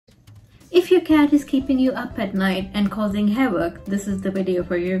If your cat is keeping you up at night and causing havoc, this is the video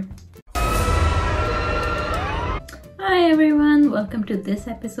for you. Hi everyone, welcome to this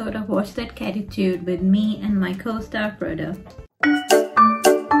episode of Watch That Catitude with me and my co-star Frodo.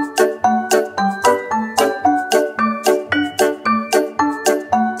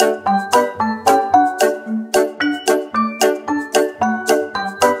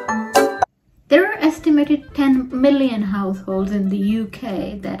 There are estimated 10 million households in the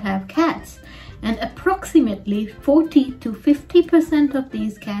UK that have cats, and approximately 40 to 50% of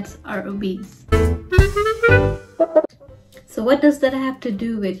these cats are obese. So what does that have to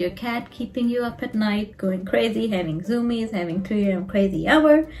do with your cat keeping you up at night, going crazy, having zoomies, having 3 AM crazy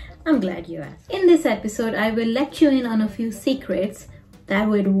hour? I'm glad you asked. In this episode, I will let you in on a few secrets that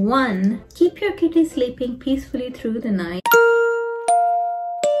would 1. Keep your kitty sleeping peacefully through the night,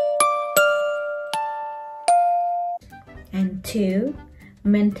 and 2.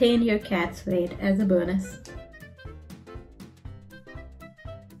 Maintain your cat's weight as a bonus.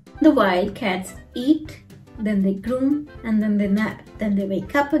 In the wild, cats eat, then they groom, and then they nap. Then they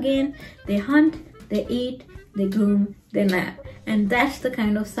wake up again, they hunt, they eat, they groom, they nap. And that's the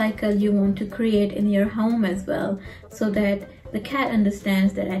kind of cycle you want to create in your home as well, so that the cat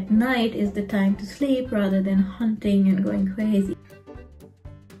understands that at night is the time to sleep rather than hunting and going crazy.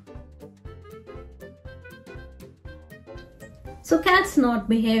 So cats not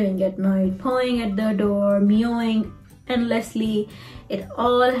behaving at night, pawing at the door, meowing endlessly, it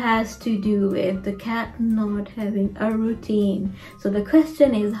all has to do with the cat not having a routine. So the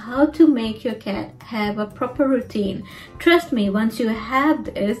question is how to make your cat have a proper routine. Trust me, once you have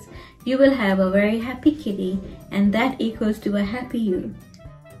this, you will have a very happy kitty, and that equals to a happy you.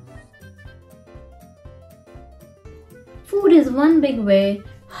 Food is one big way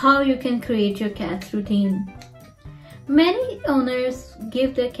how you can create your cat's routine. Many owners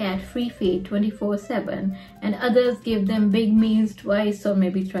give their cat free feed 24/7, and others give them big meals twice or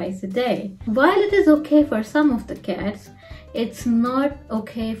maybe thrice a day. While it is okay for some of the cats, it's not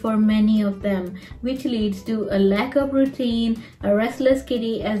okay for many of them, which leads to a lack of routine, a restless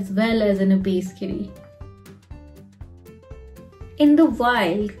kitty, as well as an obese kitty. In the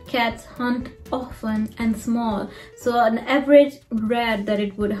wild, cats hunt often and small, so an average rat that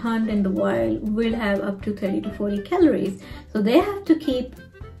it would hunt in the wild will have up to 30 to 40 calories. So they have to keep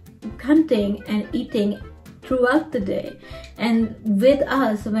hunting and eating throughout the day. And with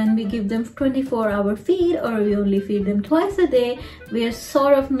us, when we give them 24-hour feed or we only feed them twice a day, we are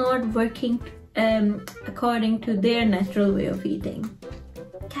sort of not working according to their natural way of eating.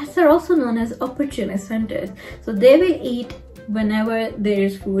 Cats are also known as opportunist hunters, so they will eat whenever there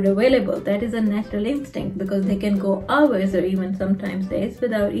is food available. That is a natural instinct because they can go hours or even sometimes days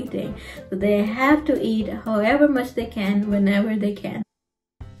without eating. So they have to eat however much they can whenever they can.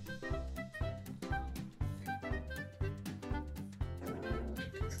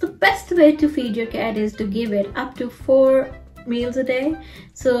 So the best way to feed your cat is to give it up to 4 meals a day.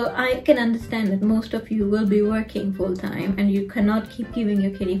 So I can understand that most of you will be working full-time and you cannot keep giving your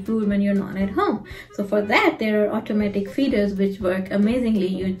kitty food when you're not at home. So for that, there are automatic feeders which work amazingly.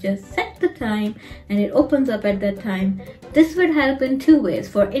 You just set the time and it opens up at that time. This would help in 2 ways.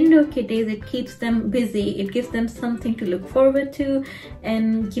 For indoor kitties, it keeps them busy, it gives them something to look forward to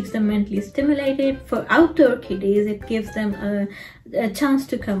and keeps them mentally stimulated. For outdoor kitties, it gives them a chance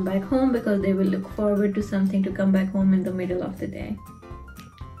to come back home because they will look forward to something to come back home in the middle of the day.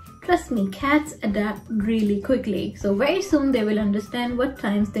 Trust me, cats adapt really quickly. So very soon they will understand what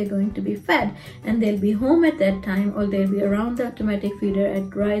times they're going to be fed, and they'll be home at that time or they'll be around the automatic feeder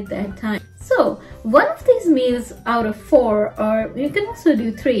at right that time. So one of these meals out of 4, or you can also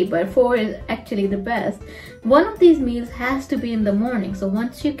do 3, but 4 is actually the best. One of these meals has to be in the morning. So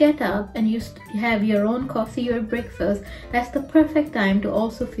once you get up and you have your own coffee or breakfast, that's the perfect time to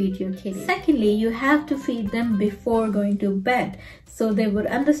also feed your kitty. Secondly, you have to feed them before going to bed, so they would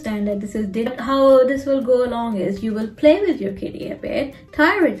understand that this is how this will go along is you will play with your kitty a bit,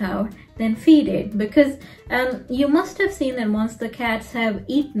 tire it out, then feed it, because you must have seen that once the cats have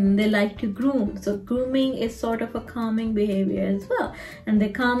eaten, they like to groom. So grooming is sort of a calming behavior as well, and they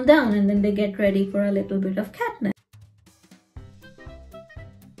calm down and then they get ready for a little bit of catnip.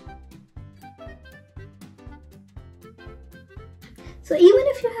 So even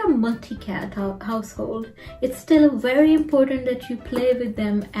if you have multi-cat household, it's still very important that you play with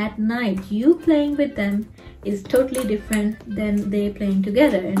them at night. You playing with them is totally different than they playing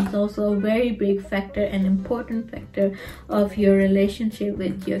together, and it's also a very big factor and important factor of your relationship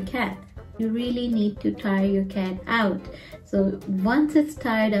with your cat. You really need to tire your cat out. So once it's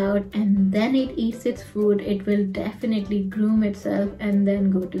tired out and then it eats its food, it will definitely groom itself and then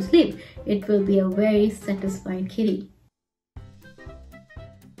go to sleep. It will be a very satisfied kitty.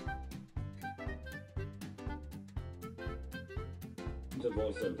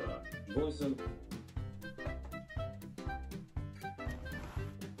 Voiceover.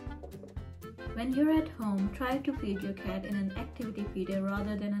 When you're at home, try to feed your cat in an activity feeder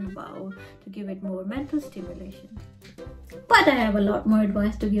rather than in a bowl to give it more mental stimulation. But I have a lot more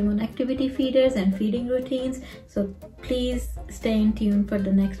advice to give on activity feeders and feeding routines, so please stay in tune for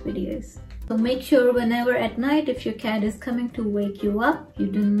the next videos. So make sure whenever at night, if your cat is coming to wake you up, you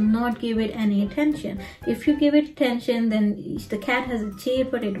do not give it any attention. If you give it attention, then the cat has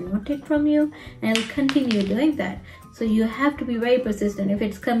achieved what it wanted from you and it will continue doing that. So you have to be very persistent. If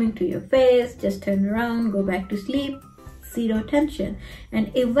it's coming to your face, just turn around, go back to sleep, zero attention.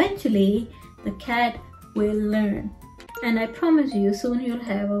 And eventually the cat will learn. And I promise you, soon you'll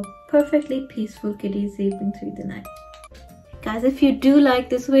have a perfectly peaceful kitty sleeping through the night. Guys, if you do like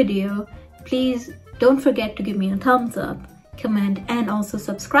this video, please don't forget to give me a thumbs up, comment, and also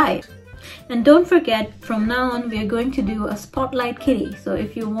subscribe. And don't forget, from now on we are going to do a spotlight kitty. So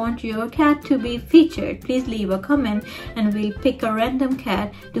if you want your cat to be featured, please leave a comment and we'll pick a random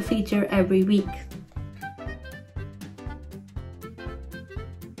cat to feature every week.